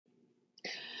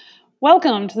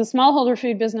Welcome to the Smallholder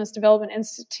Food Business Development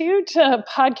Institute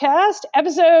podcast,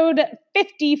 episode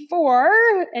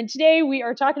 54. And today we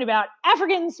are talking about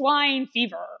African swine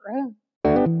fever.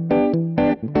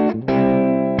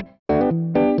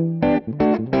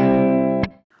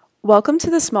 Welcome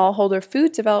to the Smallholder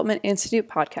Food Development Institute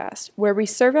podcast, where we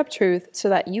serve up truth so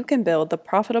that you can build the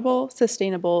profitable,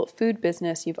 sustainable food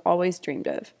business you've always dreamed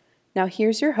of. Now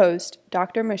here's your host,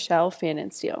 Dr. Michelle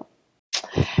Pfannenstiel.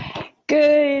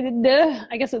 Good,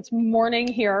 I guess it's morning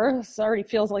here. This already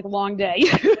feels like a long day.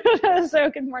 So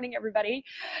good morning, everybody.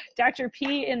 Dr.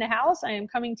 P in the house. I am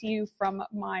coming to you from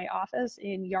my office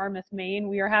in Yarmouth, Maine.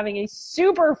 We are having a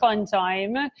super fun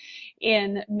time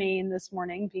in Maine this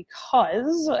morning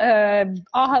because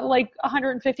like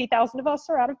 150,000 of us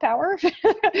are out of power.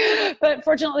 But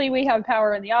fortunately, we have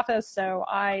power in the office. So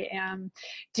I am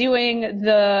doing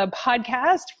the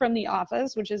podcast from the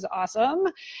office, which is awesome.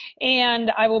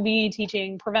 And I will be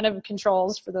teaching preventive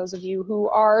controls for those of you who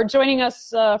are joining us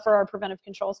for our preventive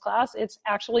controls class. It's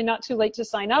actually not too late to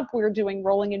sign up. We're doing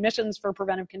rolling admissions for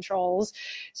preventive controls.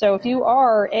 So if you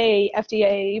are a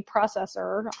FDA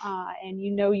processor and you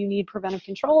know you need preventive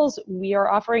controls, we are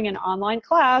offering an online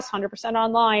class, 100%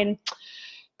 online.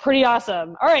 Pretty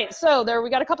awesome. All right, so we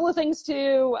got a couple of things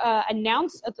to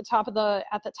announce at the top of the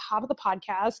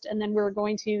podcast, and then we're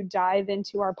going to dive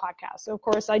into our podcast. So, of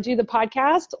course, I do the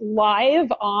podcast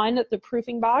live on the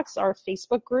Proofing Box, our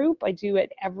Facebook group. I do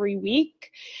it every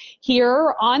week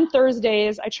here on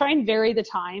Thursdays. I try and vary the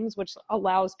times, which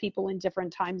allows people in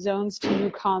different time zones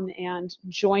to come and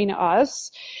join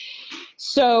us.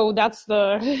 So that's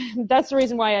the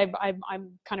reason why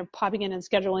I'm kind of popping in and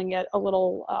scheduling it a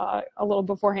little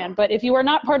beforehand. But if you are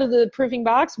not part of the Proofing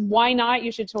Box, why not?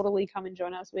 You should totally come and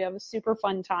join us. We have a super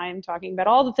fun time talking about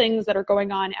all the things that are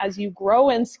going on as you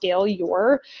grow and scale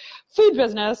your food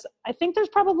business. I think there's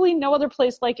probably no other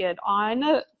place like it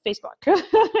on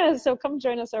Facebook. So come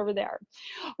join us over there.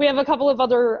 We have a couple of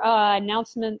other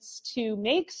announcements to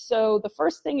make. So the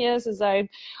first thing is I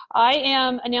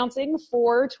am announcing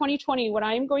for 2020, what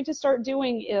I'm going to start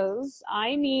doing is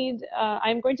I'm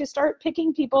going to start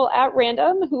picking people at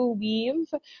random who leave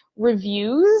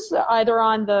reviews either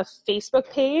on the Facebook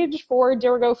page for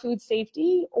Dirigo Food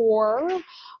Safety or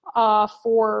on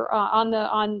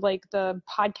the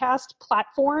podcast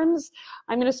platforms.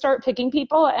 I'm going to start picking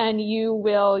people, and you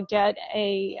will get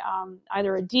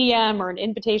either a DM or an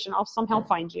invitation. I'll somehow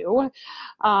find you,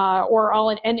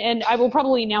 or and I will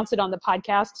probably announce it on the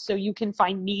podcast so you can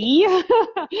find me.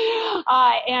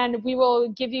 And we will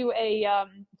give you a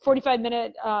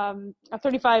 45-minute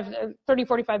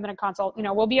consult.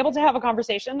 We'll be able to have a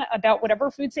conversation about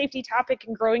whatever food safety topic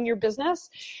and growing your business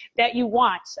that you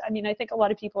want. I mean, I think a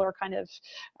lot of people are kind of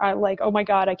like, oh my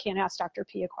God, I can't ask Dr.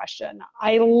 P a question.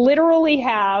 I literally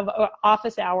have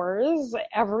office hours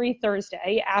every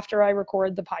Thursday after I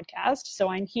record the podcast. So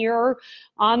I'm here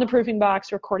on the Proofing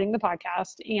Box recording the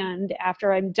podcast. And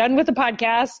after I'm done with the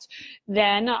podcast,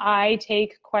 then I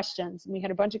take questions. And we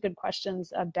had a bunch of good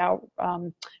questions about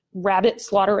rabbit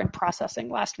slaughter and processing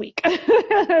last week.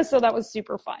 So that was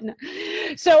super fun.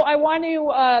 So I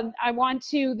want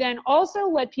to then also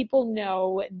let people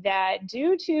know that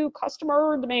due to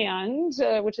customer demand,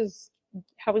 which is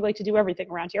how we like to do everything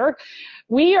around here,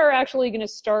 we are actually going to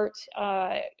start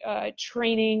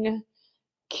training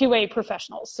QA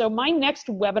professionals. So my next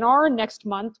webinar next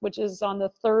month, which is on the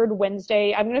third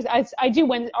Wednesday, I do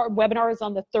our webinars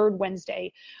on the third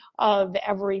Wednesday of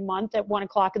every month at 1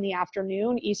 o'clock in the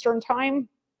afternoon Eastern time.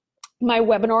 My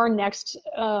webinar next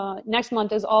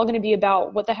month is all going to be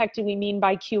about what the heck do we mean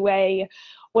by QA?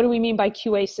 What do we mean by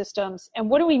QA systems? And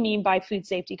what do we mean by food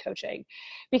safety coaching?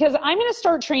 Because I'm going to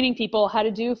start training people how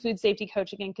to do food safety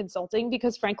coaching and consulting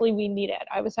because frankly, we need it.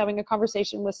 I was having a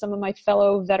conversation with some of my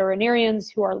fellow veterinarians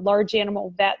who are large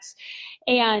animal vets,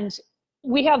 and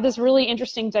we have this really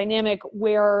interesting dynamic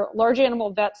where large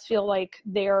animal vets feel like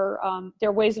their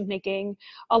ways of making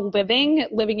a living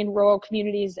in rural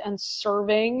communities and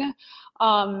serving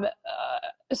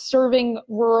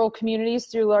rural communities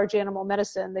through large animal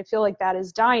medicine. They feel like that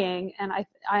is dying.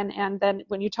 And then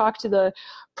when you talk to the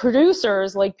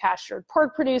producers, like pastured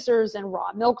pork producers and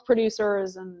raw milk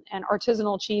producers and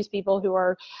artisanal cheese people who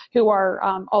are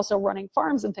also running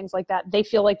farms and things like that, they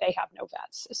feel like they have no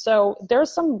vets. So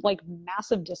there's some like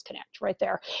massive disconnect right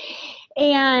there.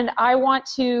 And I want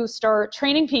to start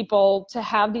training people to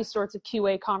have these sorts of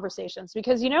QA conversations,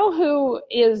 because you know who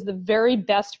is the very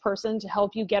best person to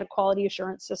help you get a quality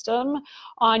assurance system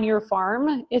on your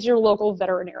farm is your local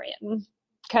veterinarian.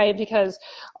 Okay, because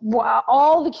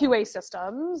all the QA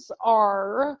systems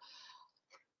are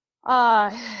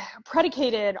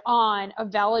predicated on a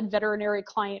valid veterinary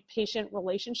client-patient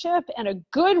relationship and a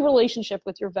good relationship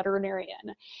with your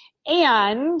veterinarian.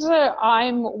 And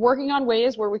I'm working on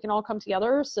ways where we can all come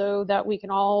together so that we can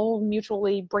all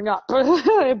mutually bring up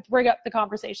the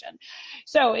conversation.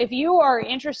 So if you are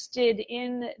interested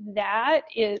in that,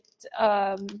 the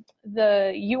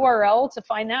URL to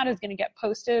find that is going to get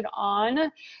posted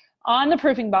on the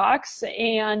Proofing Box,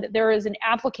 and there is an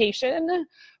application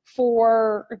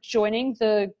for joining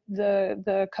the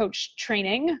coach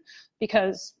training,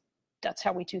 because that's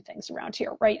how we do things around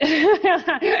here, right?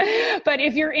 But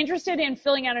if you're interested in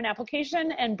filling out an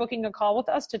application and booking a call with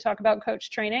us to talk about coach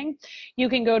training, you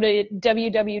can go to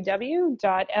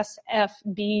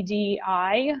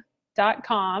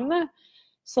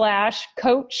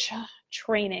www.sfbdi.com/coach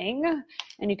training,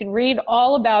 and you can read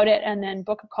all about it and then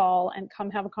book a call and come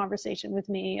have a conversation with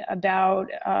me about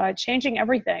changing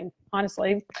everything.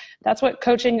 Honestly, that's what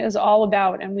coaching is all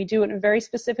about, and we do it in a very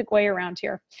specific way around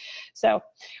here. So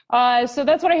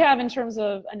that's what I have in terms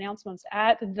of announcements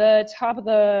at the top of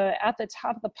the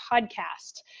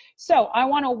podcast. So I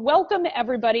want to welcome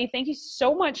everybody. Thank you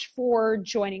so much for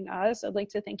joining us. I'd like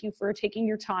to thank you for taking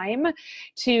your time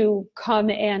to come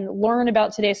and learn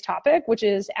about today's topic, which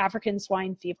is African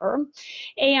swine fever.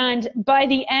 And by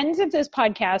the end of this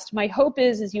podcast, my hope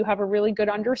is you have a really good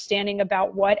understanding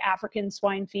about what African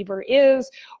swine fever is,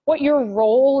 what your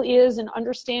role is in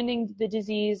understanding the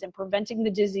disease and preventing the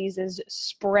disease's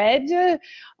spread,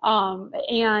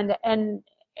 and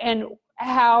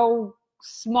how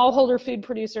smallholder food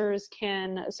producers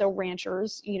so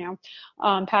ranchers,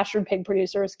 pastured pig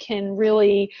producers can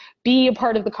really be a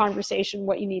part of the conversation,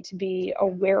 what you need to be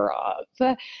aware of.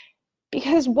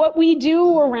 Because what we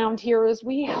do around here is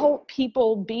we help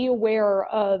people be aware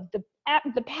of the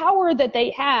power that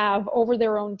they have over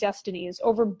their own destinies,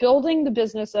 over building the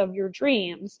business of your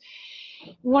dreams.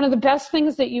 One of the best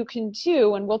things that you can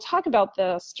do, and we'll talk about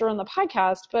this during the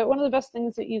podcast, but one of the best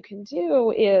things that you can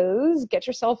do is get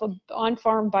yourself an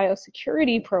on-farm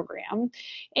biosecurity program,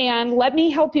 and let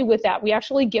me help you with that. We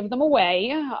actually give them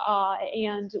away,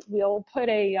 and we'll put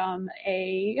a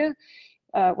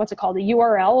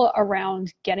URL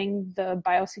around getting a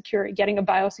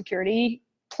biosecurity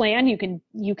plan. You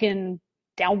can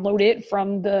download it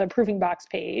from the Proofing Box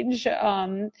page.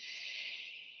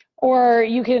 Or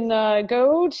you can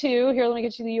go to, here, let me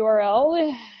get you the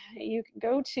URL. You can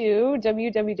go to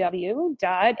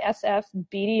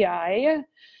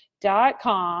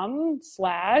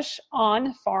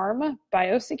www.sfbdi.com/on-farm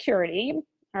biosecurity.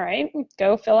 All right,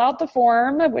 go fill out the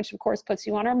form, which of course puts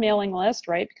you on our mailing list,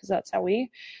 right? Because that's how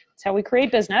we create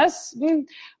business. All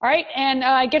right,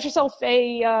 and get yourself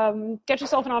an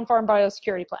on-farm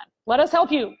biosecurity plan. Let us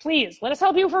help you, please. Let us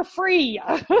help you for free,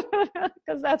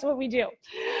 because that's what we do.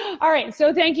 All right,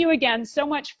 so thank you again so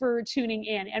much for tuning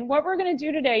in. And what we're going to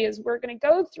do today is we're going to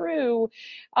go through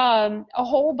a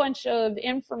whole bunch of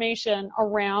information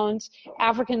around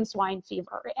African swine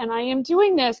fever. And I am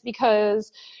doing this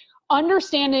because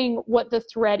understanding what the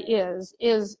threat is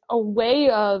a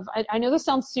way of, I know this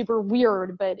sounds super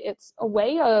weird, but it's a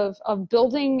way of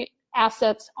building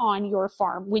assets on your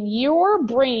farm. When your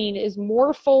brain is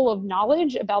more full of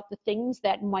knowledge about the things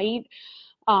that might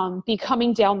be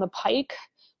coming down the pike,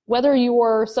 whether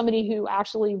you're somebody who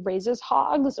actually raises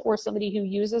hogs or somebody who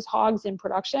uses hogs in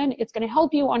production, it's going to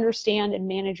help you understand and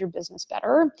manage your business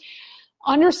better.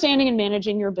 Understanding and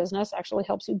managing your business actually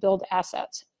helps you build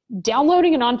assets.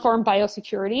 Downloading an on-farm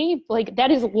biosecurity, like that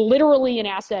is literally an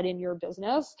asset in your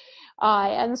business.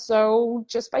 And so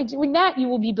just by doing that, you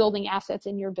will be building assets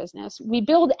in your business. We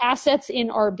build assets in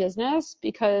our business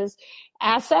because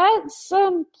assets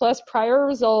plus prior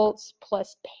results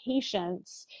plus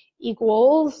patience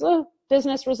equals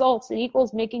business results. It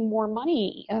equals making more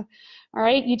money. All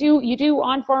right, you do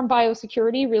on-farm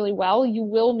biosecurity really well, you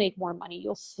will make more money.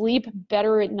 You'll sleep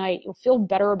better at night. You'll feel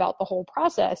better about the whole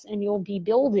process, and you'll be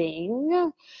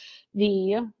building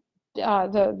the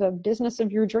business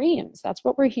of your dreams. That's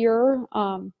what we're here.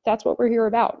 That's what we're here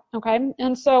about. Okay,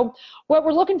 and so what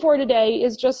we're looking for today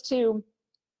is just to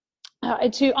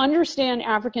understand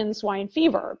African swine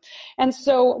fever, and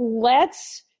so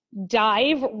let's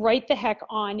dive right the heck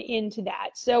on into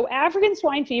that. So African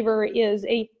swine fever is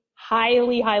a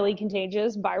highly, highly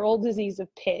contagious viral disease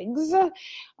of pigs.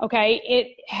 Okay, it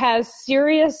has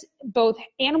serious both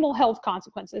animal health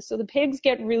consequences. So the pigs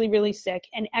get really, really sick,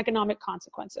 and economic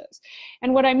consequences.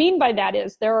 And what I mean by that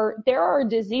is there are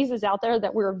diseases out there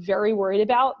that we're very worried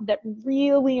about that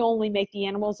really only make the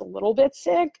animals a little bit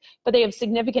sick, but they have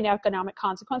significant economic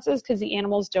consequences because the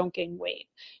animals don't gain weight.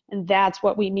 And that's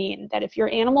what we mean, that if your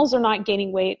animals are not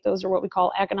gaining weight, those are what we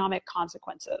call economic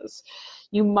consequences.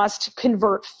 You must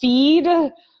convert feed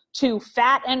to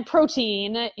fat and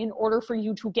protein in order for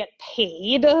you to get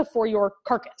paid for your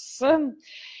carcass.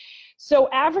 So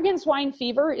African swine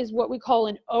fever is what we call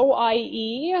an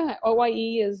OIE.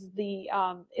 OIE is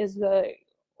the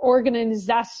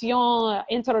Organisation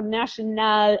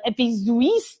Internationale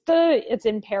Epizooiste. It's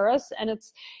in Paris, and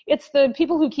it's the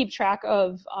people who keep track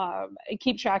of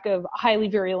highly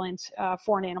virulent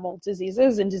foreign animal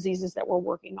diseases and diseases that we're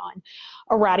working on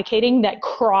eradicating that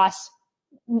cross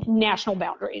national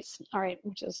boundaries, all right,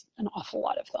 which is an awful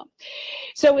lot of them.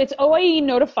 So it's OIE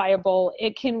notifiable.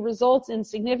 It can result in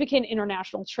significant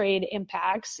international trade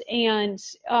impacts, and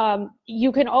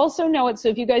you can also know it. So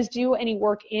if you guys do any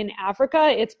work in Africa,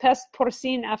 it's peste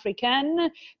porcine africaine,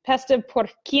 peste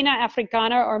porcina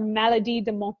africana, or maladie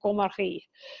de Montgomery.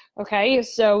 Okay,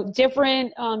 so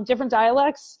different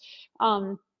dialects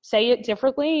say it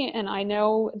differently, and I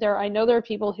know there are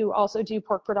people who also do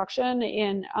pork production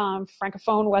in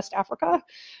Francophone West Africa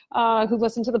who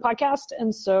listen to the podcast,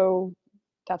 and so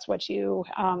that's what you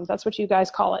guys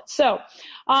call it. So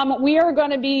we are going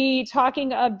to be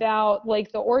talking about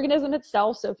like the organism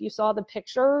itself. So if you saw the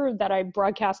picture that I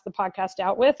broadcast the podcast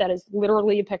out with, that is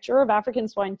literally a picture of African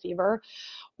swine fever.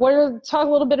 We'll talk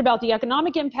a little bit about the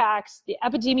economic impacts, the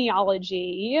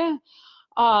epidemiology,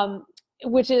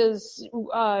 which is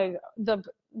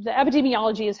the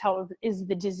epidemiology is how is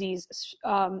the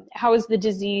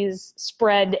disease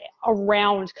spread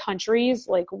around countries,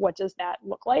 like what does that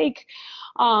look like,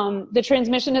 the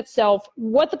transmission itself,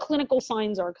 what the clinical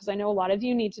signs are, because I know a lot of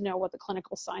you need to know what the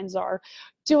clinical signs are,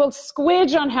 do a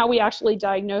squidge on how we actually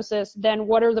diagnose this, then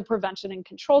what are the prevention and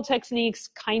control techniques,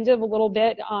 kind of a little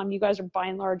bit, you guys are by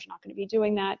and large not going to be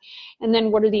doing that, and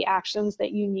then what are the actions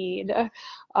that you need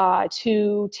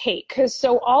to take.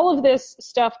 So all of this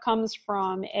stuff comes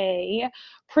from a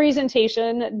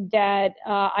presentation that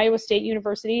Iowa State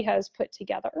University has put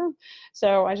together.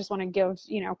 So I just want to give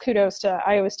kudos to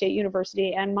Iowa State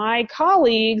University and my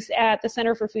colleagues at the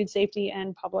Center for Food Safety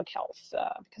and Public Health,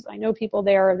 because I know people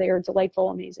there. They are delightful,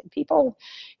 amazing people,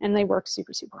 and they work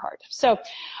super, super hard. So,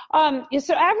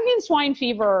 so African swine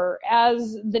fever,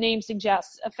 as the name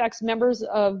suggests, affects members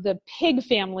of the pig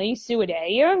family,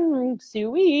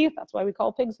 Suidae, that's why we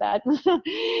call pigs that.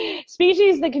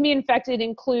 Species that can be infected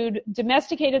include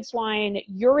domesticated swine,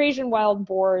 Eurasian wild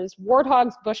boars,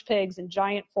 warthogs, bush pigs, and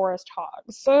giant forest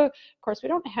hogs. So, of course, we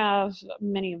don't have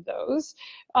many of those.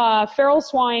 Feral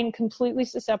swine, completely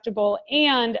susceptible.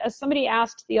 And as somebody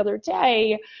asked the other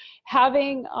day,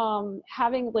 having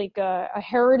like a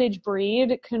heritage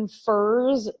breed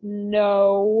confers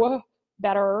no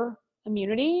better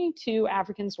immunity to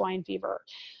African swine fever.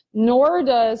 Nor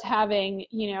does having,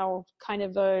 kind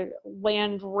of a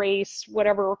land race,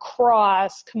 whatever,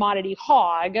 cross commodity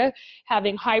hog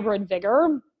having hybrid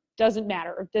vigor. Doesn't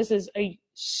matter. This is a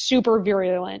super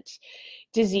virulent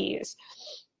disease.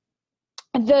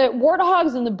 The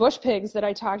warthogs and the bush pigs that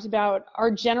I talked about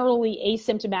are generally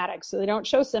asymptomatic, so they don't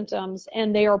show symptoms,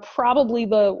 and they are probably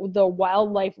the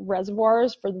wildlife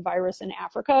reservoirs for the virus in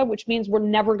Africa, which means we're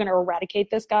never going to eradicate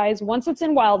this, guys. Once it's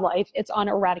in wildlife, it's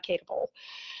uneradicatable.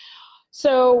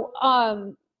 So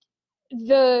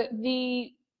the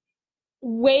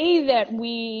way that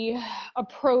we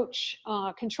approach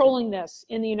controlling this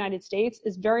in the United States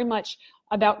is very much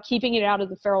about keeping it out of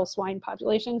the feral swine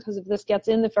population, because if this gets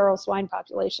in the feral swine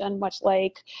population, much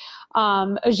like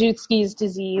Ajutski's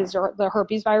disease or the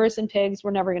herpes virus in pigs,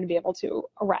 we're never going to be able to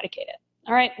eradicate it.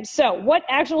 All right, so what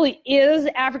actually is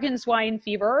African swine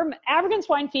fever? African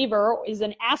swine fever is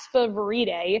an ASFA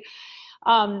viridae.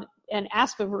 And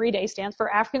ASFA viridae stands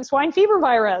for African swine fever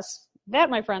virus. That,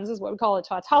 my friends, is what we call a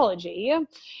tautology.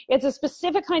 It's a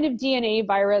specific kind of DNA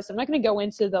virus. I'm not going to go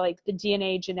into the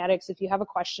DNA genetics. If you have a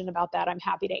question about that, I'm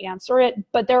happy to answer it.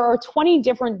 But there are 20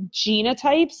 different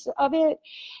genotypes of it,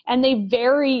 and they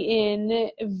vary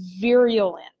in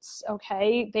virulence,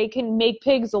 okay? They can make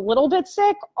pigs a little bit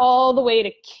sick all the way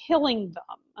to killing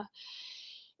them.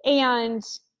 And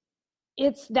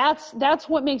that's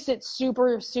what makes it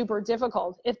super, super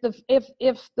difficult. If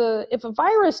a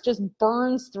virus just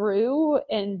burns through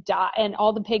and die and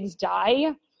all the pigs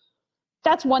die,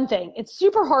 that's one thing. It's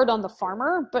super hard on the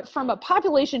farmer, but from a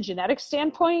population genetics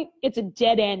standpoint, it's a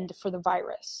dead end for the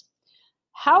virus.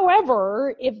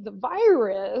 However, if the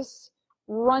virus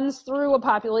runs through a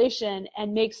population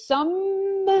and makes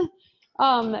some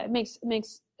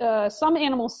some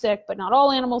animals sick, but not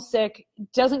all animals sick,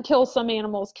 doesn't kill some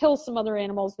animals, kills some other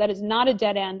animals, that is not a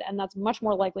dead end, and that's much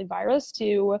more likely virus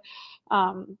to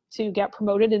get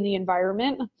promoted in the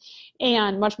environment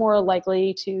and much more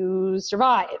likely to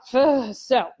survive.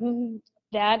 So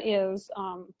that is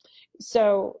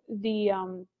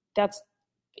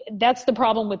that's the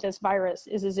problem with this virus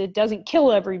is it doesn't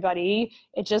kill everybody.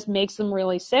 It just makes them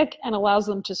really sick and allows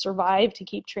them to survive to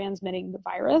keep transmitting the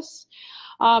virus.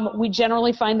 We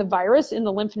generally find the virus in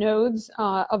the lymph nodes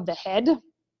of the head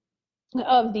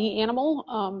of the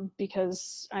animal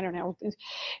because I don't know,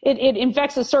 it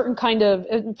infects a certain kind of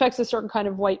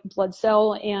white blood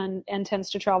cell and tends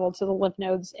to travel to the lymph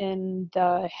nodes in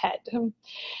the head.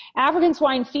 African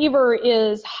swine fever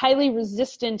is highly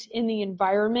resistant in the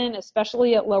environment,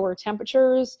 especially at lower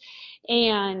temperatures,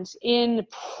 and in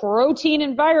protein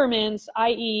environments,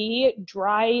 i.e.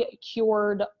 dry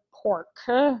cured pork.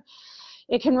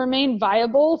 It can remain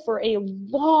viable for a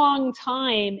long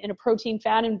time in a protein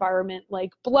fat environment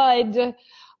like blood, in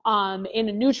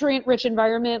a nutrient-rich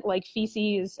environment like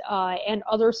feces, and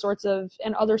other sorts of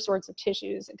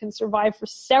tissues. It can survive for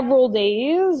several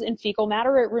days in fecal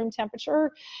matter at room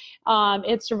temperature.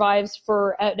 It survives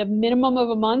for at a minimum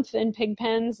of a month in pig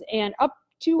pens and up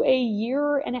to a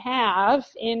year and a half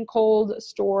in cold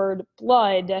stored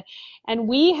blood. And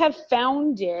we have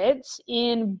found it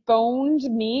in boned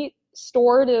meat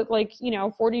stored at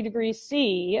 40 degrees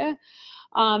C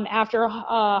after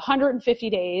 150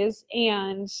 days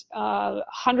and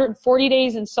 140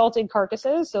 days in salted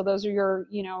carcasses. So those are your,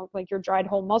 your dried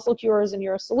whole muscle cures and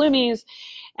your salumis.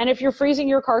 And if you're freezing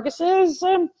your carcasses,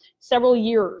 several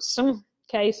years.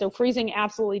 Okay, so freezing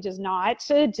absolutely does not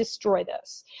destroy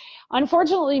this.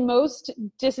 Unfortunately, most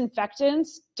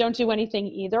disinfectants don't do anything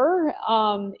either.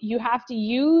 You have to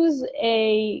use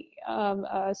a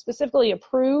specifically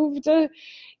approved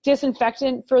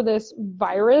disinfectant for this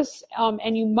virus,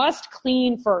 and you must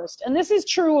clean first. And this is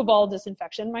true of all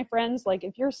disinfection, my friends. Like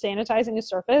if you're sanitizing a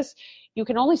surface, you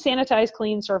can only sanitize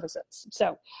clean surfaces.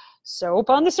 So soap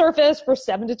on the surface for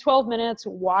 7 to 12 minutes,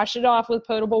 wash it off with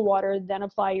potable water, then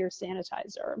apply your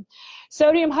sanitizer.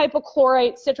 Sodium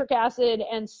hypochlorite, citric acid,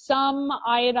 and some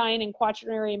iodine and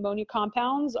quaternary ammonia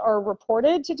compounds are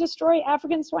reported to destroy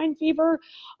African swine fever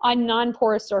on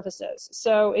non-porous surfaces.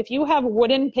 So if you have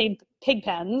wooden pig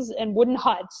pens and wooden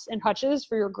huts and hutches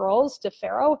for your girls to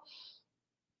farrow,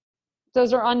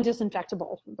 those are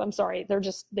undisinfectable. I'm sorry, they're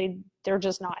just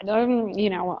not.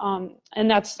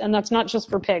 And that's not just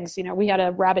for pigs. We had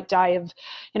a rabbit die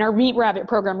in our meat rabbit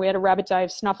program. We had a rabbit die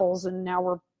of snuffles, and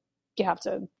now you have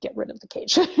to get rid of the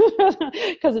cage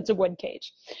because it's a wood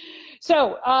cage.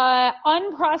 So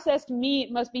unprocessed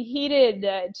meat must be heated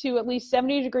to at least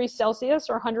 70 degrees Celsius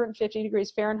or 150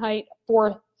 degrees Fahrenheit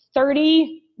for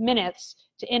 30 minutes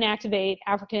to inactivate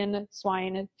African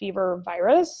swine fever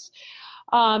virus.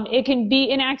 It can be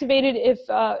inactivated if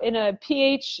in a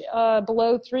pH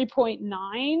below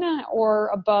 3.9 or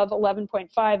above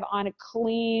 11.5 on a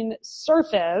clean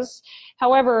surface.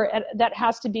 However, that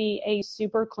has to be a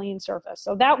super clean surface.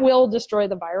 So that will destroy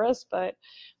the virus, but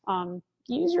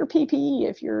use your PPE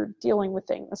if you're dealing with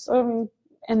things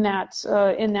in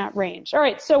that range. All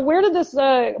right, so where did this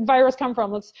virus come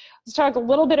from? Let's talk a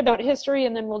little bit about history,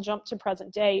 and then we'll jump to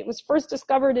present day. It was first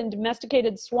discovered in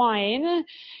domesticated swine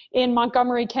in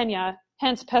Montgomery, Kenya,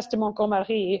 hence Peste de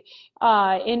Montgomery.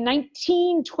 In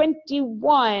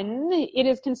 1921, it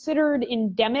is considered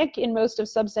endemic in most of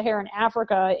sub-Saharan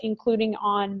Africa, including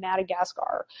on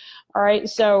Madagascar. All right,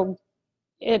 so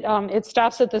it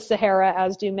stops at the Sahara,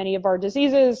 as do many of our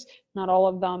diseases, not all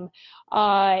of them,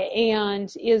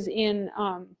 and is in,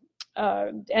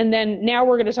 and then now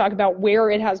we're going to talk about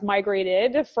where it has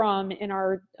migrated from in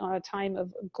our time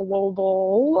of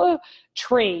global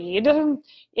trade.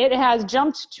 It has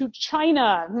jumped to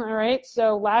China, all right?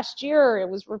 So last year it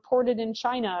was reported in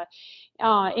China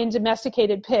in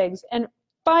domesticated pigs. And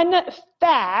fun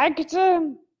fact,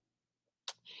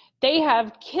 they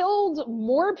have killed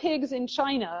more pigs in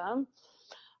China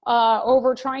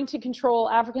over trying to control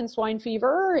African swine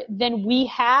fever than we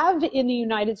have in the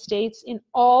United States in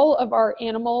all of our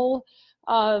animal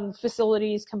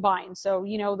facilities combined. So,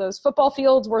 those football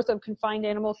fields worth of confined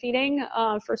animal feeding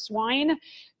for swine,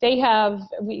 they have,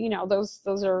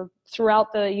 those are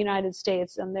throughout the United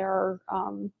States, and there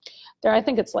I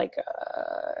think it's like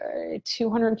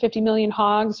 250 million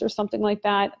hogs or something like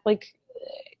that. Like,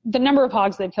 the number of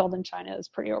hogs they've killed in China is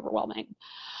pretty overwhelming.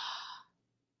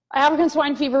 African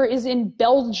swine fever is in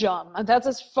Belgium. That's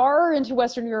as far into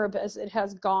Western Europe as it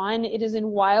has gone. It is in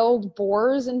wild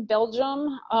boars in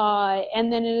Belgium,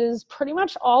 and then it is pretty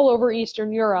much all over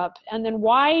Eastern Europe. And then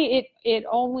why it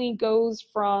only goes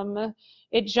from,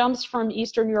 it jumps from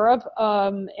Eastern Europe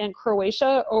and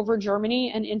Croatia over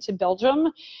Germany and into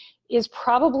Belgium is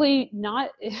probably not,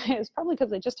 it's probably because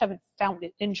they just haven't found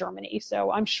it in Germany.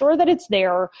 So I'm sure that it's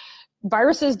there.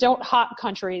 Viruses don't hot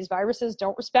countries. Viruses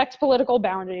don't respect political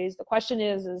boundaries. The question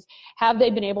is have they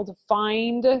been able to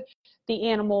find the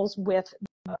animals with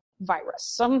the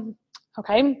virus?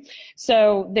 Okay,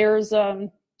 so there's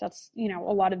that's, you know,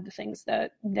 a lot of the things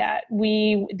that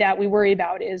we worry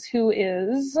about is who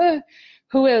is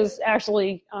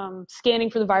actually scanning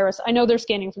for the virus. I know they're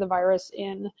scanning for the virus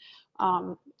in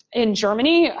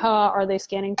Germany. Are they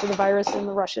scanning for the virus in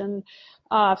the Russian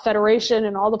Federation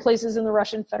and all the places in the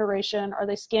Russian Federation? Are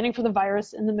they scanning for the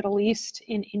virus in the Middle East,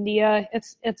 in India?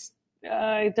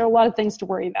 There are a lot of things to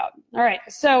worry about. All right,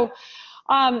 so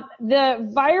the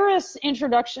virus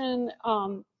introduction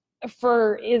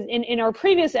in our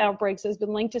previous outbreaks has been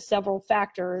linked to several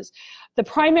factors, the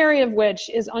primary of which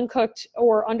is uncooked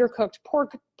or undercooked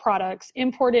pork products,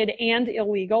 imported and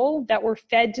illegal, that were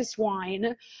fed to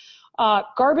swine,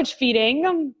 garbage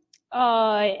feeding,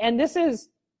 and this is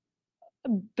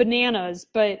bananas,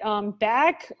 but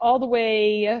back all the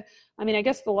way, I mean, I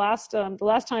guess the last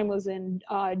time was in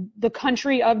the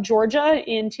country of Georgia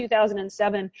in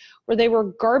 2007, where they were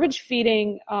garbage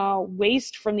feeding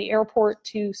waste from the airport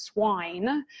to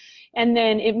swine, and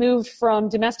then it moved from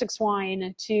domestic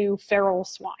swine to feral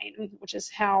swine, which is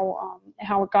how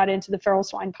it got into the feral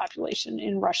swine population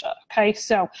in Russia. Okay,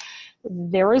 so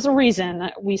there is a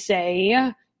reason we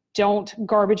say don't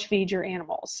garbage feed your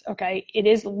animals, okay? It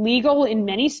is legal in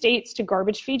many states to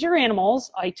garbage feed your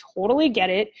animals. I totally get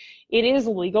it. It is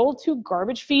legal to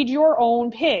garbage feed your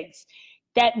own pigs.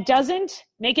 That doesn't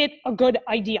make it a good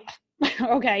idea,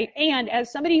 okay? And as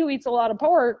somebody who eats a lot of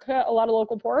pork, a lot of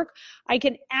local pork, I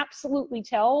can absolutely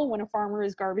tell when a farmer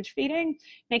is garbage feeding,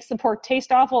 makes the pork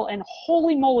taste awful, and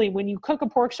holy moly, when you cook a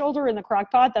pork shoulder in the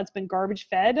crock pot that's been garbage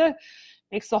fed,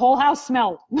 makes the whole house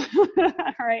smell,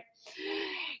 all right?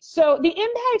 So the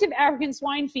impact of African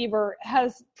swine fever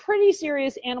has pretty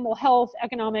serious animal health,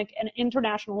 economic, and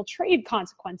international trade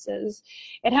consequences.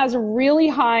 It has a really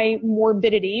high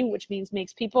morbidity, which means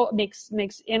makes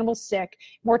animals sick.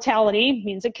 Mortality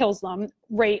means it kills them,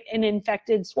 rate in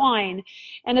infected swine,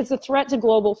 and it's a threat to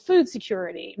global food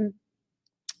security.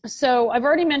 So I've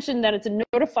already mentioned that it's a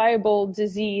notifiable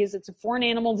disease. It's a foreign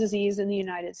animal disease in the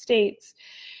United States.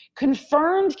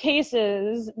 Confirmed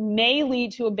cases may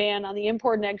lead to a ban on the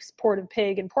import and export of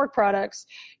pig and pork products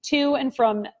to and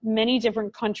from many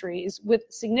different countries with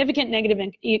significant negative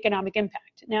economic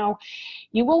impact. Now,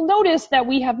 you will notice that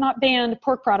we have not banned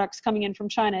pork products coming in from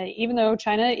China, even though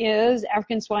China is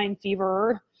African swine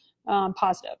fever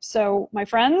positive. So, my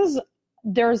friends,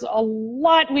 there's a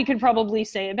lot we could probably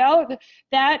say about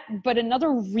that, but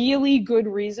another really good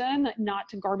reason not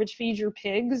to garbage feed your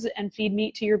pigs and feed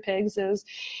meat to your pigs is,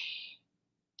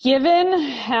 given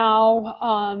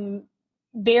how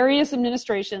various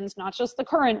administrations, not just the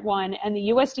current one, and the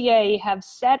USDA have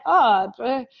set up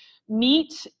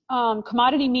meat,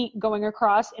 commodity meat going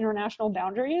across international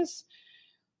boundaries,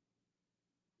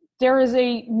 there is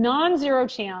a non-zero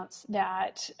chance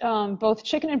that both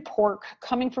chicken and pork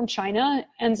coming from China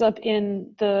ends up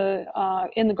in the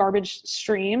garbage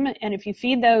stream, and if you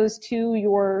feed those to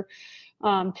your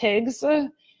pigs,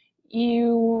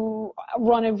 you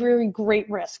run a very great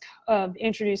risk of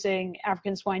introducing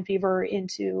African swine fever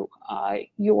into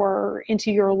your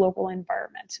local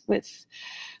environment with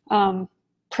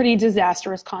pretty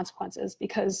disastrous consequences,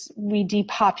 because we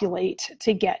depopulate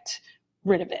to get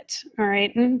rid of it. All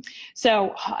right.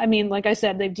 So, I mean, like I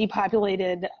said, they've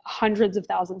depopulated hundreds of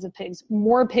thousands of pigs,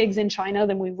 more pigs in China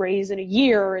than we raise in a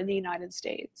year in the United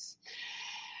States.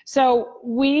 So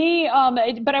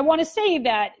but I want to say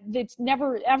that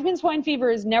African swine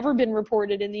fever has never been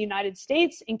reported in the United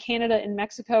States, in Canada, in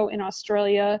Mexico, in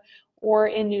Australia, or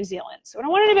in New Zealand. So I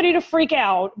don't want anybody to freak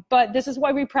out, but this is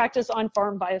why we practice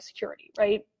on-farm biosecurity,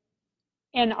 right?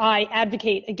 And I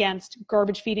advocate against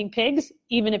garbage feeding pigs,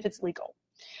 even if it's legal.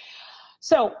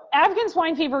 So African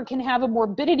swine fever can have a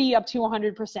morbidity up to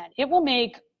 100%. It will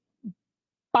make,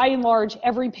 by and large,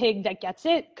 every pig that gets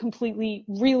it completely,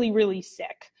 really, really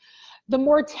sick. The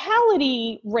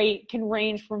mortality rate can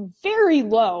range from very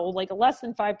low, like less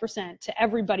than 5%, to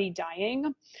everybody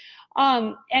dying.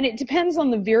 And it depends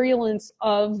on the virulence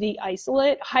of the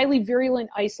isolate. Highly virulent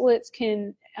isolates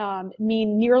can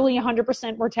mean nearly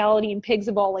 100% mortality in pigs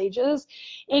of all ages.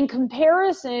 In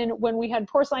comparison, when we had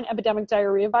porcine epidemic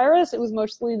diarrhea virus, it was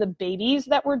mostly the babies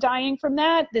that were dying from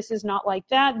that. This is not like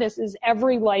that. This is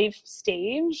every life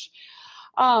stage.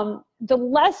 The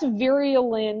less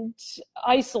virulent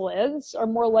isolates are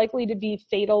more likely to be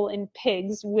fatal in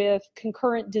pigs with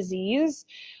concurrent disease,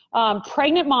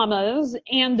 pregnant mamas,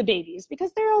 and the babies,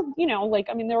 because they're,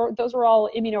 those are all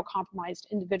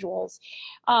immunocompromised individuals.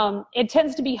 It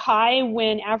tends to be high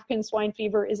when African swine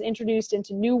fever is introduced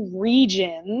into new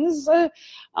regions,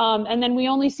 and then we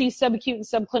only see subacute and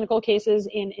subclinical cases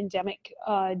in endemic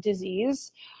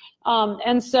disease.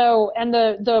 And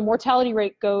the mortality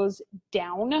rate goes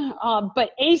down,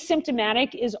 but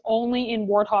asymptomatic is only in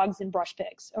warthogs and brush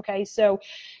pigs. Okay, so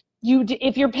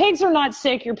if your pigs are not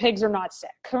sick, your pigs are not sick.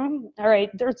 All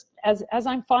right, there's, as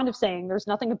I'm fond of saying, there's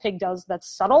nothing a pig does that's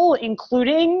subtle,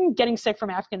 including getting sick from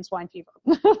African swine fever.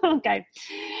 Okay.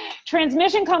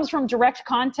 Transmission comes from direct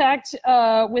contact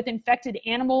with infected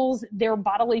animals, their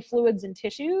bodily fluids and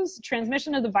tissues.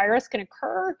 Transmission of the virus can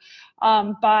occur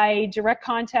by direct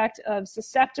contact of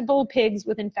susceptible pigs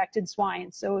with infected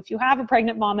swine. So if you have a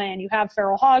pregnant mama and you have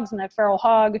feral hogs, and that feral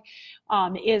hog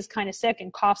is kind of sick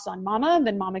and coughs on mama,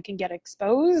 then mama can get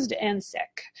exposed and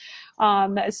sick.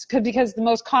 Because the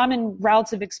most common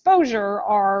routes of exposure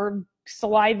are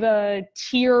saliva,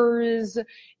 tears,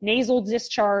 nasal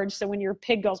discharge. So when your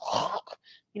pig goes,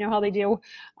 you know how they do,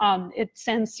 it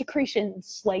sends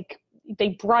secretions, like they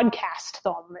broadcast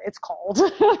them, it's called.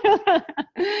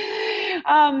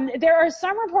 There are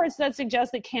some reports that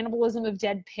suggest that cannibalism of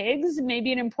dead pigs may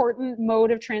be an important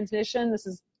mode of transmission. This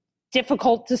is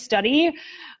difficult to study.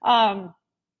 And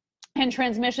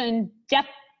transmission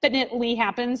definitely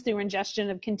happens through ingestion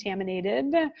of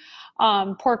contaminated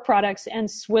pork products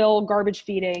and swill garbage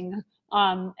feeding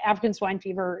African swine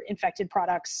fever infected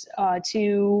products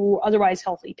to otherwise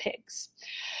healthy pigs.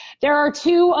 There are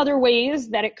two other ways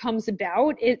that it comes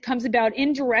about. It comes about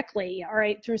indirectly, all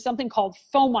right, through something called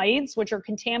fomites, which are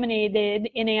contaminated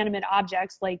inanimate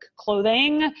objects like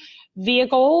clothing,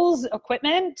 vehicles,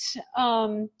 equipment.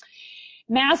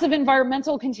 Massive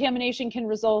environmental contamination can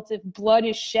result if blood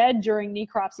is shed during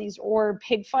necropsies or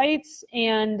pig fights,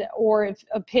 or if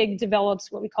a pig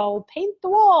develops what we call paint the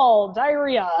wall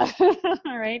diarrhea,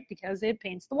 all right, because it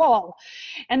paints the wall.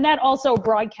 And that also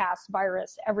broadcasts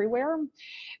virus everywhere.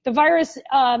 The virus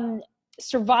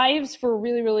survives for a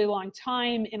really, really long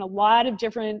time in a lot of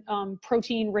different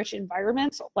protein-rich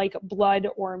environments like blood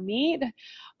or meat.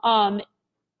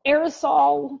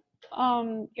 Aerosol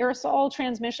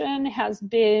transmission has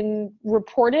been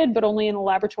reported, but only in a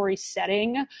laboratory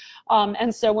setting.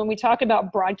 And so when we talk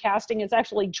about broadcasting, it's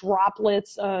actually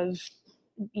droplets of,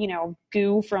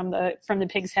 goo from the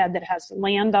pig's head that has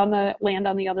land on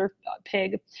the other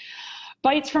pig.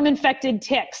 Bites from infected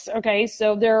ticks. Okay,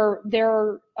 so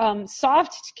they're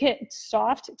soft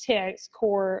ticks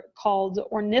called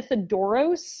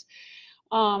ornithodoros.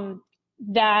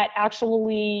 That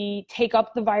actually take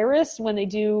up the virus when they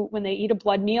eat a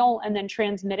blood meal and then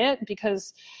transmit it,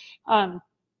 because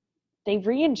they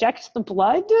re-inject the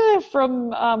blood from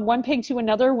one pig to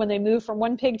another when they move from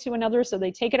one pig to another. So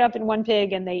they take it up in one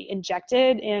pig and they inject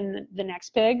it in the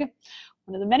next pig.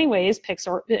 One of the many ways ticks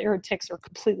are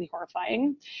completely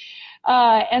horrifying.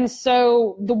 And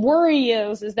so the worry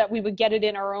is that we would get it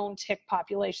in our own tick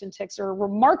population. Ticks are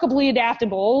remarkably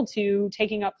adaptable to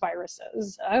taking up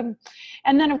viruses. And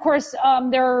then, of course,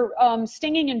 there are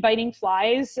stinging and biting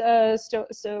flies.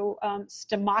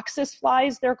 Stomoxys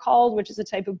flies, they're called, which is a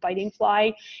type of biting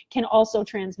fly, can also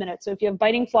transmit it. So if you have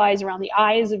biting flies around the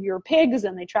eyes of your pigs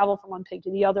and they travel from one pig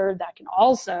to the other, that can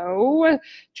also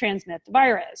transmit the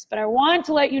virus. But I want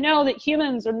to let you know that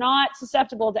humans are not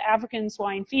susceptible to African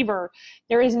swine fever.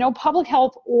 There is no public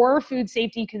health or food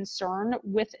safety concern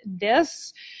with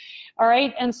this. All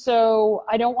right, and so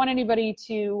I don't want anybody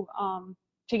to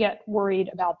get worried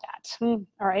about that. All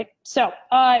right, so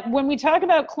when we talk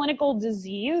about clinical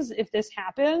disease, if this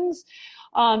happens,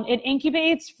 it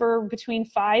incubates for between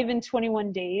 5 and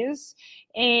 21 days,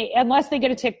 unless they get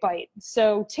a tick bite.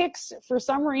 So ticks, for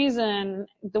some reason,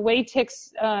 the way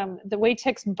ticks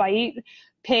bite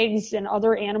pigs and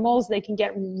other animals, they can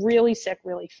get really sick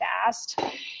really fast.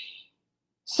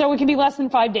 So it can be less than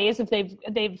 5 days if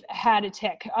they've had a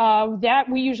tick. That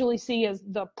we usually see as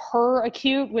the per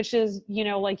acute, which is,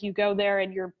 like you go there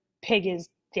and your pig is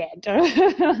dead.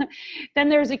 Then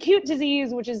there's acute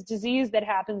disease, which is disease that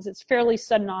happens, it's fairly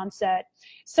sudden onset.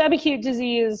 Subacute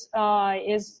disease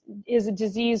is a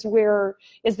disease where,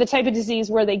 is the type of disease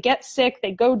where they get sick,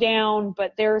 they go down,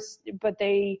 but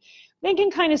they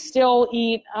can kind of still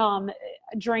eat,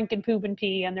 drink and poop and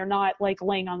pee, and they're not like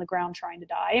laying on the ground trying to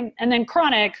die. And then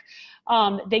chronic,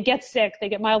 they get sick, they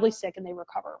get mildly sick, and they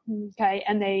recover. Okay,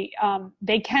 and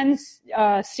they can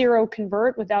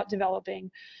seroconvert without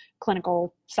developing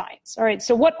clinical signs. All right,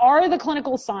 so what are the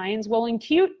clinical signs? Well, in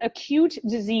acute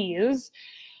disease,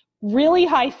 really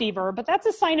high fever, but that's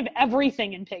a sign of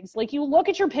everything in pigs. Like, you look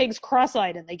at your pigs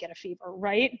cross-eyed and they get a fever,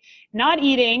 right? Not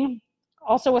eating,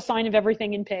 also a sign of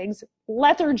everything in pigs.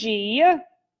 Lethargy,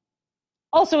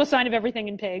 also a sign of everything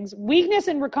in pigs. Weakness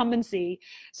and recumbency.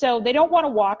 So they don't want to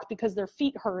walk because their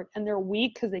feet hurt, and they're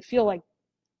weak because they feel like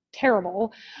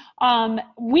terrible.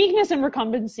 Weakness and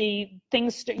recumbency,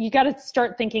 you got to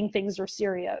start thinking things are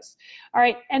serious. All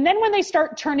right. And then when they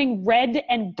start turning red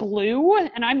and blue,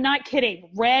 and I'm not kidding,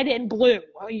 red and blue,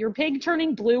 your pig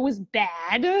turning blue is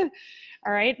bad.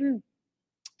 All right.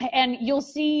 And you'll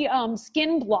see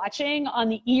skin blotching on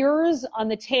the ears, on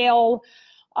the tail,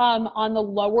 on the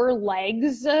lower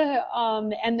legs,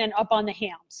 and then up on the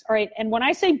hams. All right. And when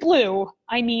I say blue,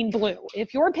 I mean blue.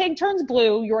 If your pig turns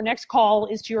blue, your next call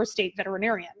is to your state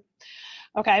veterinarian.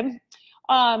 Okay.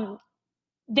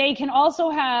 They can also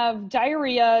have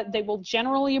diarrhea. They will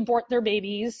generally abort their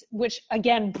babies, which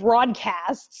again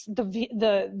broadcasts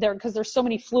because there's so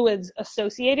many fluids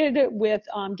associated with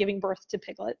giving birth to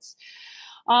piglets.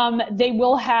 They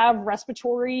will have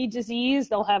respiratory disease.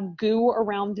 They'll have goo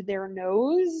around their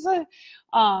nose.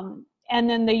 And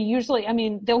then they usually,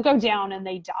 they'll go down and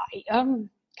they die.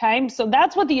 Okay. So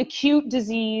that's what the acute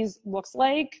disease looks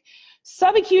like.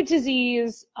 Subacute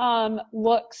disease,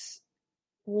 looks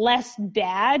less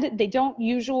bad. They don't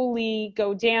usually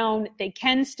go down. They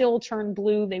can still turn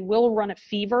blue. They will run a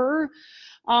fever.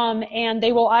 And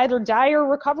they will either die or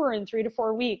recover in 3 to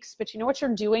 4 weeks. But you know what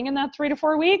you're doing in that 3 to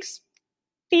 4 weeks?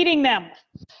 Feeding them.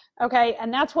 Okay,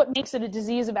 and that's what makes it a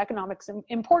disease of economic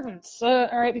importance, all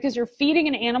right, because you're feeding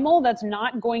an animal that's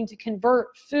not going to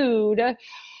convert food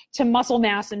to muscle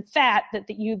mass and fat that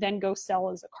you then go sell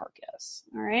as a carcass,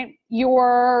 all right?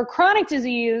 Your chronic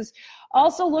disease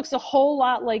also looks a whole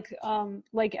lot like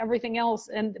everything else,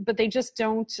 but they just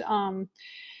don't,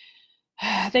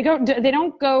 they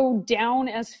don't go down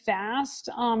as fast.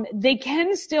 They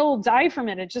can still die from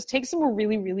it. It just takes them a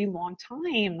really, really long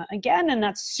time. Again, and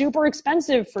that's super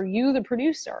expensive for you, the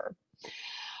producer.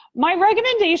 My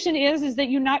recommendation is that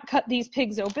you not cut these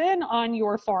pigs open on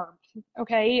your farm.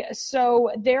 Okay,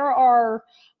 so there are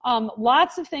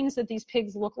lots of things that these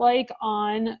pigs look like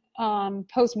on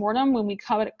post-mortem when we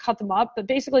cut them up, but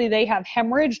basically they have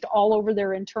hemorrhaged all over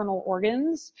their internal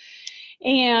organs.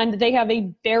 And they have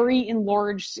a very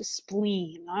enlarged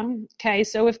spleen. Okay,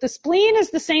 so if the spleen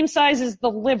is the same size as the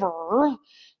liver,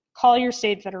 call your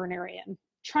state veterinarian.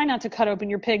 Try not to cut open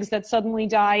your pigs that suddenly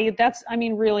die.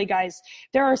 Really, guys,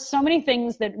 there are so many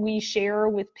things that we share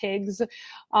with pigs.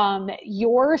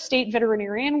 Your state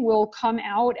veterinarian will come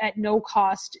out at no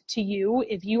cost to you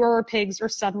if your pigs are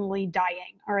suddenly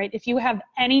dying. All right, if you have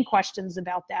any questions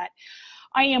about that,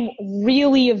 I am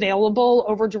really available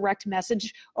over direct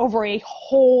message over a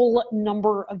whole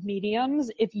number of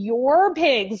mediums. If your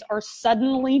pigs are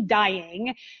suddenly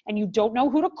dying and you don't know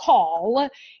who to call,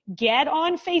 get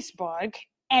on Facebook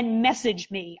and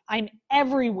message me. I'm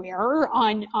everywhere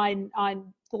on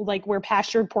like where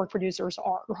pastured pork producers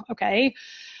are, okay?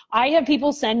 I have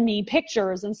people send me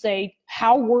pictures and say,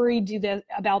 how worried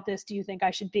about this do you think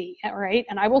I should be, all right?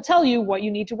 And I will tell you what you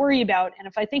need to worry about. And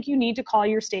if I think you need to call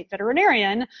your state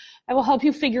veterinarian, I will help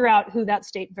you figure out who that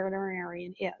state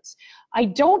veterinarian is. I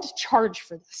don't charge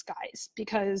for this, guys,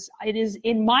 because it is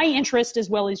in my interest as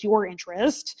well as your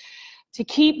interest to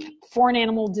keep foreign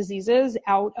animal diseases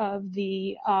out of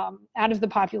the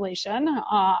population.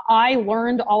 I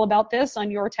learned all about this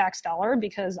on your tax dollar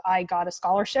because I got a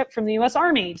scholarship from the U.S.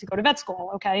 Army to go to vet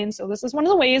school, okay? And so this is one of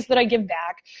the ways that I give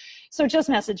back. So just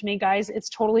message me, guys. It's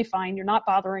totally fine. You're not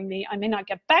bothering me. I may not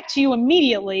get back to you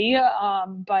immediately,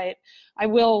 but I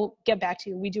will get back to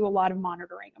you. We do a lot of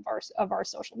monitoring of our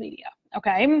social media,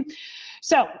 okay?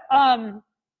 So,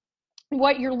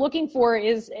 what you're looking for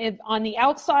is, on the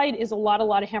outside is a lot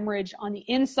of hemorrhage. On the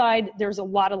inside, there's a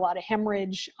lot of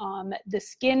hemorrhage. The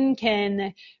skin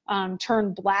can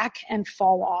turn black and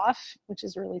fall off, which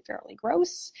is really fairly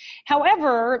gross.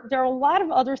 However, there are a lot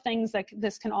of other things that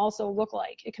this can also look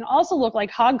like. It can also look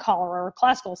like hog cholera or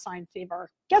classical swine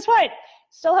fever. Guess what?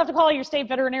 Still have to call your state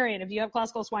veterinarian if you have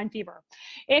classical swine fever.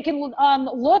 It can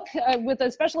look, with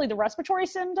especially the respiratory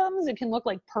symptoms, it can look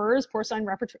like PRRS, porcine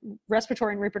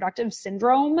respiratory and reproductive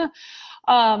syndrome.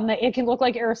 It can look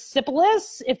like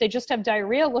erysipelas. If they just have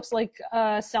diarrhea, it looks like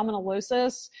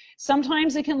salmonellosis.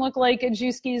 Sometimes it can look like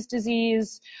Ajewski's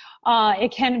disease.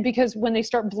 It can, because when they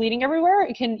start bleeding everywhere,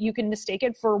 you can mistake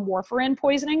it for warfarin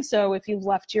poisoning. So if you've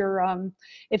left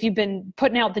if you've been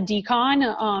putting out the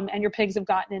decon, and your pigs have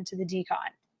gotten into the decon,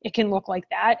 it can look like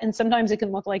that. And sometimes it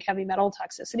can look like heavy metal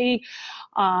toxicity.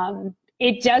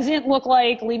 It doesn't look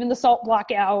like leaving the salt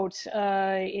block out.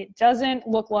 It doesn't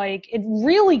look like, it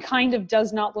really kind of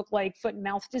does not look like foot and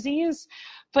mouth disease.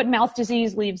 Foot and mouth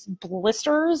disease leaves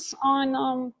blisters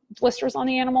on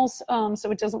the animals. So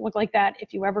it doesn't look like that.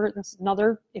 If you ever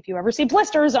see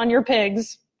blisters on your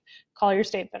pigs, call your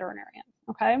state veterinarian.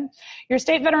 Okay. Your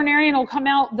state veterinarian will come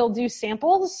out, they'll do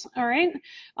samples. All right.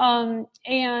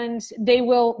 And they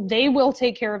will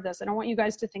take care of this. I don't want you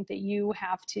guys to think that you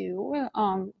have to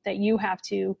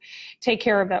take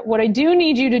care of it. What I do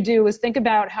need you to do is think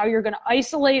about how you're going to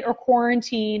isolate or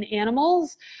quarantine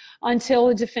animals until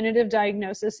a definitive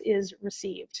diagnosis is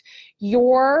received.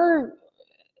 Your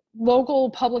local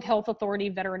public health authority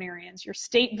veterinarians, your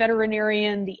state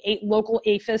veterinarian, the local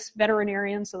APHIS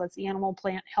veterinarian, so that's the Animal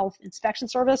Plant Health Inspection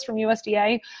Service from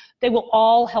USDA, they will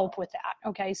all help with that,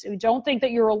 okay? So don't think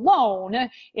that you're alone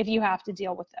if you have to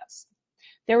deal with this.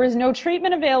 There is no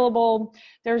treatment available.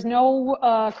 There's no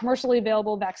commercially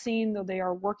available vaccine, though they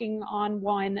are working on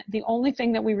one. The only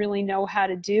thing that we really know how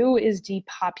to do is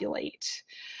depopulate.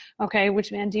 Okay,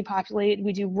 which means depopulate.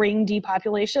 We do ring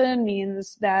depopulation,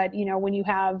 means that, when you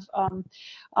have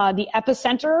the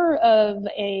epicenter of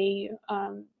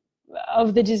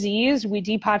the disease, we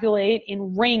depopulate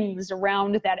in rings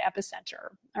around that epicenter.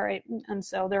 All right, and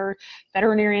so there are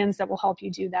veterinarians that will help you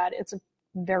do that. It's a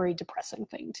very depressing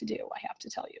thing to do, I have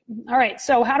to tell you. All right,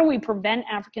 so how do we prevent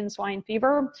African swine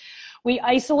fever? We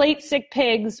isolate sick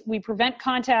pigs. We prevent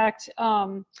contact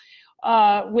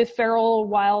with feral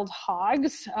wild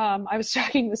hogs. I was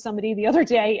talking with somebody the other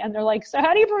day and they're like, so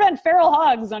how do you prevent feral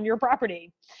hogs on your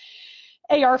property?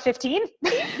 AR-15.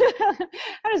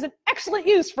 That is an excellent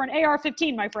use for an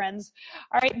AR-15, my friends.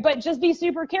 All right, but just be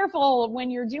super careful when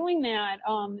you're doing that,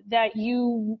 that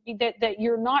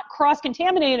you're not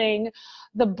cross-contaminating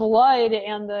the blood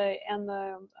and the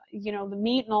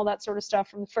meat and all that sort of stuff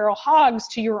from the feral hogs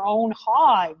to your own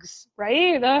hogs,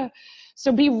 right?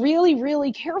 So be really,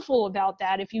 really careful about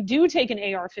that if you do take an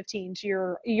AR-15 to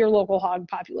your local hog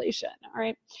population, all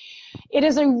right? It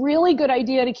is a really good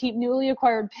idea to keep newly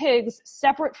acquired pigs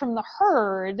separate from the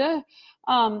herd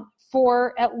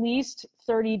for at least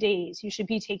 30 days. You should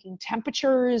be taking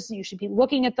temperatures. You should be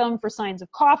looking at them for signs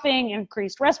of coughing,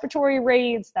 increased respiratory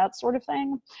rates, that sort of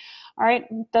thing. All right,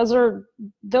 those are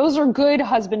good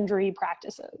husbandry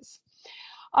practices.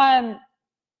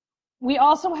 We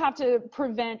also have to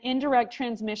prevent indirect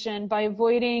transmission by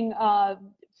avoiding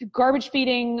garbage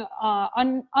feeding,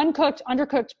 uncooked,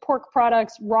 undercooked pork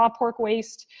products, raw pork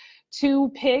waste to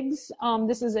pigs.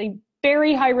 This is a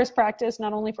very high-risk practice,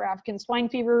 not only for African swine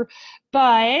fever,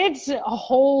 but a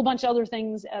whole bunch of other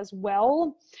things as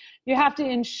well. You have to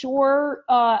ensure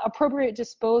appropriate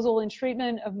disposal and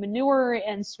treatment of manure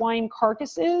and swine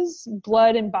carcasses,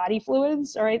 blood and body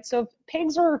fluids, all right? So if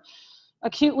pigs are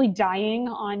acutely dying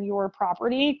on your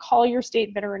property, call your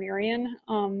state veterinarian,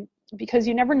 because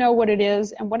you never know what it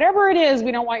is, and whatever it is,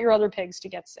 we don't want your other pigs to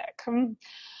get sick.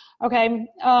 Okay.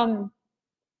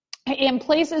 In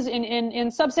places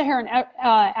in sub-Saharan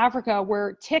Africa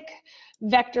where tick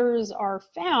vectors are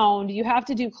found, you have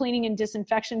to do cleaning and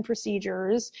disinfection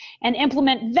procedures and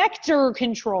implement vector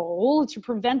control to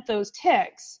prevent those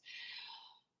ticks.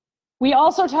 We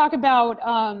also talk about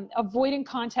avoiding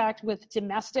contact with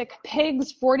domestic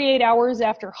pigs 48 hours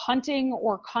after hunting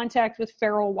or contact with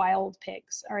feral wild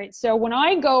pigs. All right, so when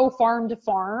I go farm to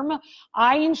farm,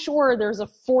 I ensure there's a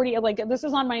this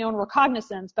is on my own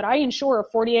recognizance, but I ensure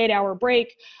a 48-hour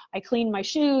break. I clean my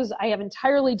shoes. I have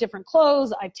entirely different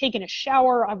clothes. I've taken a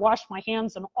shower. I've washed my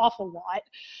hands an awful lot.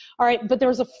 All right, but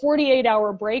there's a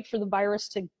 48-hour break for the virus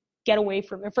to get away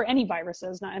from it, for any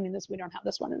viruses. We don't have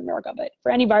this one in America, but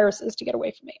for any viruses to get away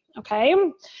from me, okay?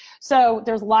 So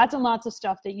there's lots and lots of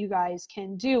stuff that you guys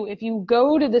can do. If you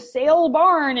go to the sale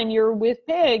barn and you're with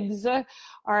pigs, all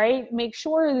All right. Make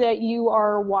sure that you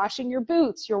are washing your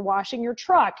boots, you're washing your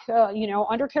truck,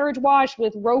 undercarriage wash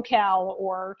with Rocal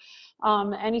or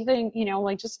anything,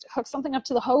 like just hook something up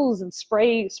to the hose and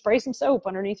spray some soap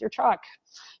underneath your truck.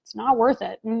 It's not worth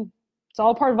it. It's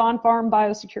all part of on-farm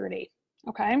biosecurity.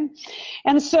 Okay.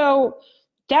 And so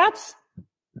that's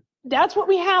what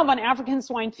we have on African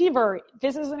swine fever.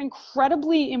 This is an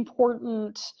incredibly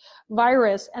important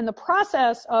virus, and the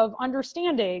process of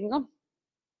understanding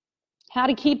how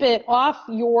to keep it off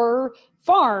your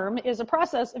farm is a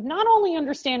process of not only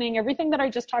understanding everything that I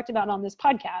just talked about on this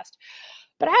podcast,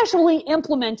 but actually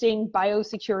implementing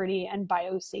biosecurity and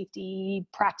biosafety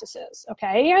practices,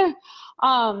 okay?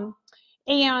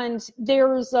 And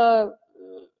there is a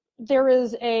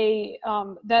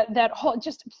that whole,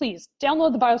 just please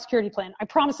download the biosecurity plan. I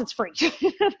promise it's free.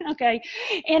 Okay.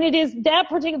 And it is that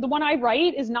particular, the one I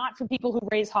write is not for people who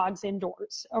raise hogs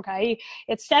indoors. Okay.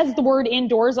 It says the word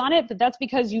indoors on it, but that's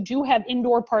because you do have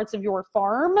indoor parts of your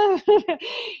farm. It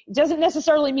doesn't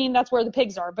necessarily mean that's where the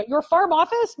pigs are, but your farm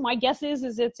office, my guess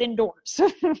is it's indoors.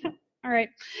 All right.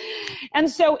 And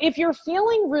so if you're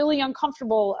feeling really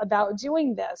uncomfortable about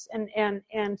doing this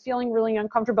and feeling really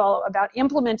uncomfortable about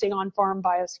implementing on-farm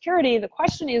biosecurity, the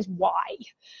question is why?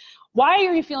 Why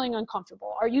are you feeling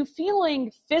uncomfortable? Are you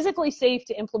feeling physically safe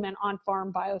to implement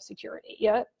on-farm biosecurity?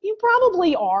 Yeah, you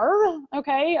probably are.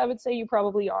 Okay, I would say you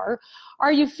probably are.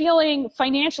 Are you feeling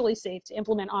financially safe to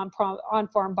implement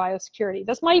on-farm biosecurity?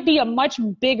 This might be a much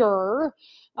bigger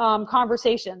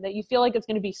conversation that you feel like it's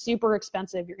going to be super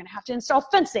expensive. You're going to have to install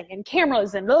fencing and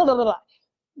cameras and blah, blah, blah, blah.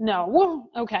 No.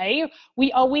 Okay.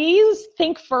 We always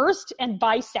think first and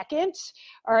buy second.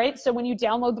 All right. So when you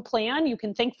download the plan, you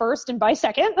can think first and buy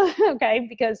second. Okay.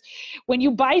 Because when you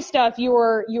buy stuff,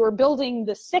 you're building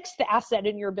the sixth asset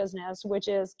in your business, which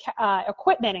is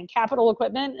equipment and capital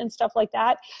equipment and stuff like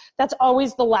that. That's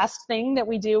always the last thing that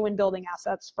we do when building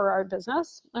assets for our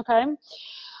business. Okay.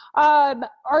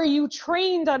 Are you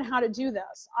trained on how to do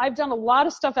this? I've done a lot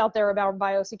of stuff out there about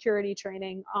biosecurity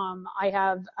training. I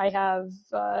have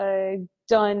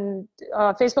done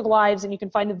Facebook Lives, and you can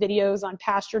find the videos on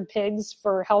pastured pigs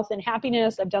for health and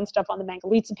happiness. I've done stuff on the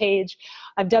Mangalitsa page.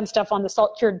 I've done stuff on the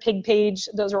Salt Cured Pig page.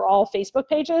 Those are all Facebook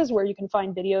pages where you can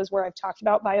find videos where I've talked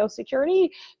about biosecurity.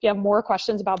 If you have more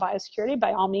questions about biosecurity,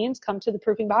 by all means, come to the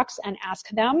Proofing Box and ask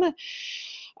them.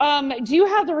 Do you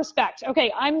have the respect?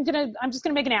 Okay, I'm just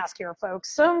gonna make an ask here,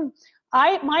 folks. So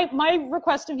my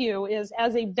request of you is,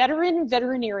 as a veteran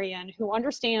veterinarian who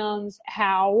understands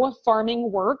how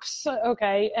farming works,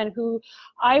 okay, and who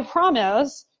I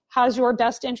promise has your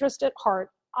best interest at heart,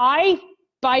 I,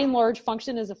 by and large,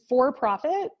 function as a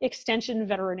for-profit extension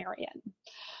veterinarian.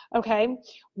 Okay,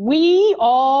 we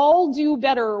all do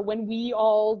better when we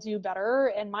all do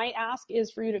better. And my ask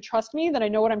is for you to trust me that I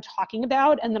know what I'm talking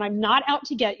about and that I'm not out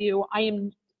to get you.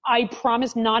 I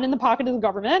promise, not in the pocket of the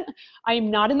government. I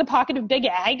am not in the pocket of big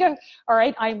ag. All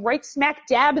right. I'm right smack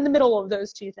dab in the middle of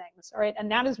those two things. All right. And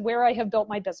that is where I have built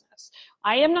my business.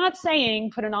 I am not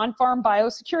saying put an on-farm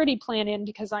biosecurity plan in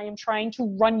because I am trying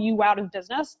to run you out of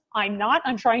business. I'm not.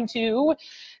 I'm trying to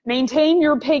maintain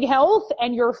your pig health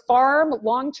and your farm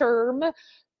long-term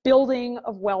building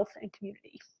of wealth and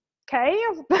community. Okay.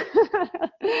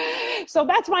 So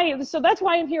that's why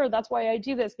I'm here. That's why I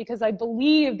do this, because I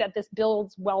believe that this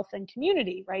builds wealth and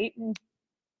community, right?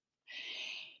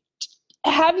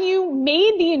 Have you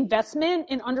made the investment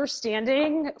in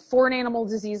understanding foreign animal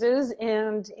diseases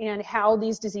and how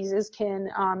these diseases can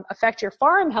affect your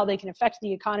farm, how they can affect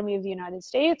the economy of the United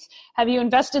States? Have you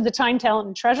invested the time, talent,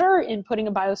 and treasure in putting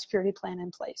a biosecurity plan in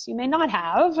place? You may not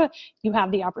have. You have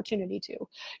the opportunity to.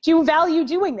 Do you value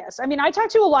doing this? I mean, I talk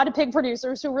to a lot of pig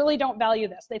producers who really don't value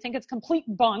this. They think it's complete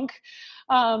bunk,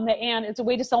 and it's a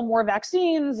way to sell more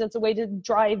vaccines. It's a way to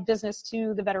drive business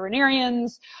to the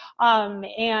veterinarians, and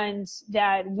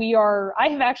that I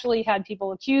have actually had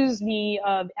people accuse me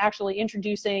of actually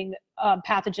introducing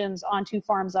pathogens onto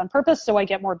farms on purpose so I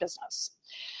get more business.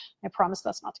 I promise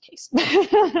that's not the case.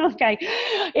 Okay.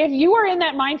 If you are in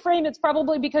that mind frame, it's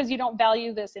probably because you don't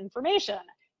value this information.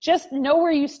 Just know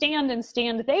where you stand and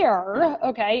stand there,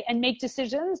 okay, and make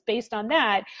decisions based on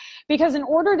that. Because in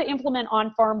order to implement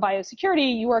on-farm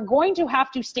biosecurity, you are going to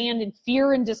have to stand in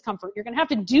fear and discomfort. You're going to have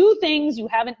to do things you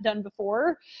haven't done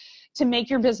before to make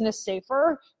your business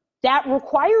safer. That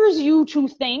requires you to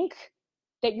think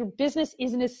that your business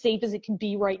isn't as safe as it can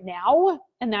be right now,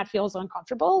 and that feels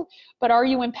uncomfortable. But are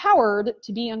you empowered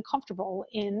to be uncomfortable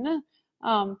in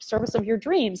service of your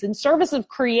dreams, in service of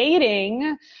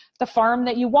creating the farm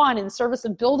that you want, in service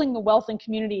of building the wealth and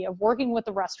community, of working with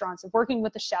the restaurants, of working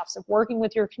with the chefs, of working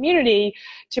with your community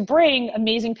to bring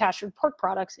amazing pastured pork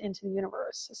products into the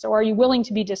universe. So are you willing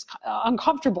to be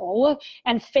uncomfortable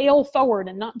and fail forward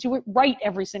and not do it right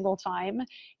every single time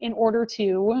in order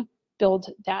to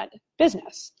build that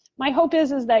business? My hope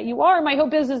is that you are. My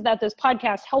hope is that this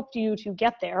podcast helped you to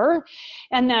get there,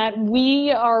 and that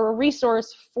we are a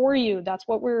resource for you. That's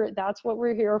what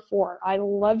we're here for. I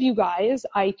love you guys.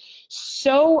 I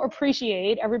so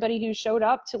appreciate everybody who showed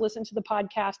up to listen to the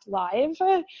podcast live.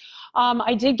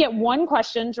 I did get one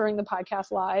question during the podcast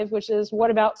live, which is,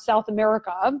 what about South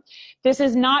America? This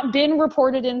has not been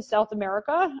reported in South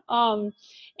America.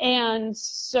 And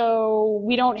so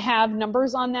we don't have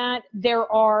numbers on that.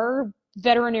 There are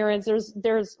veterinarians,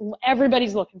 there's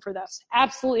everybody's looking for this.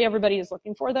 Absolutely everybody is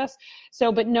looking for this.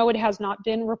 So, but no, it has not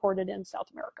been reported in South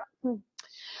America.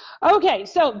 Okay,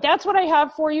 so that's what I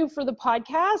have for you for the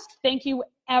podcast. Thank you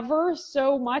ever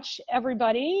so much,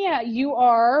 everybody. You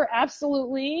are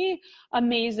absolutely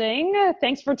amazing.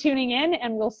 Thanks for tuning in,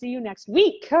 and we'll see you next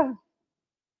week.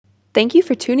 Thank you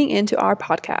for tuning in to our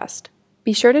podcast.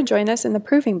 Be sure to join us in the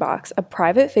Proving Box, a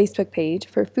private Facebook page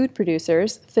for food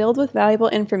producers filled with valuable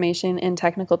information and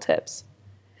technical tips.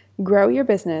 Grow your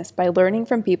business by learning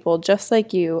from people just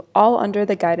like you, all under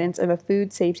the guidance of a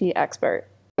food safety expert.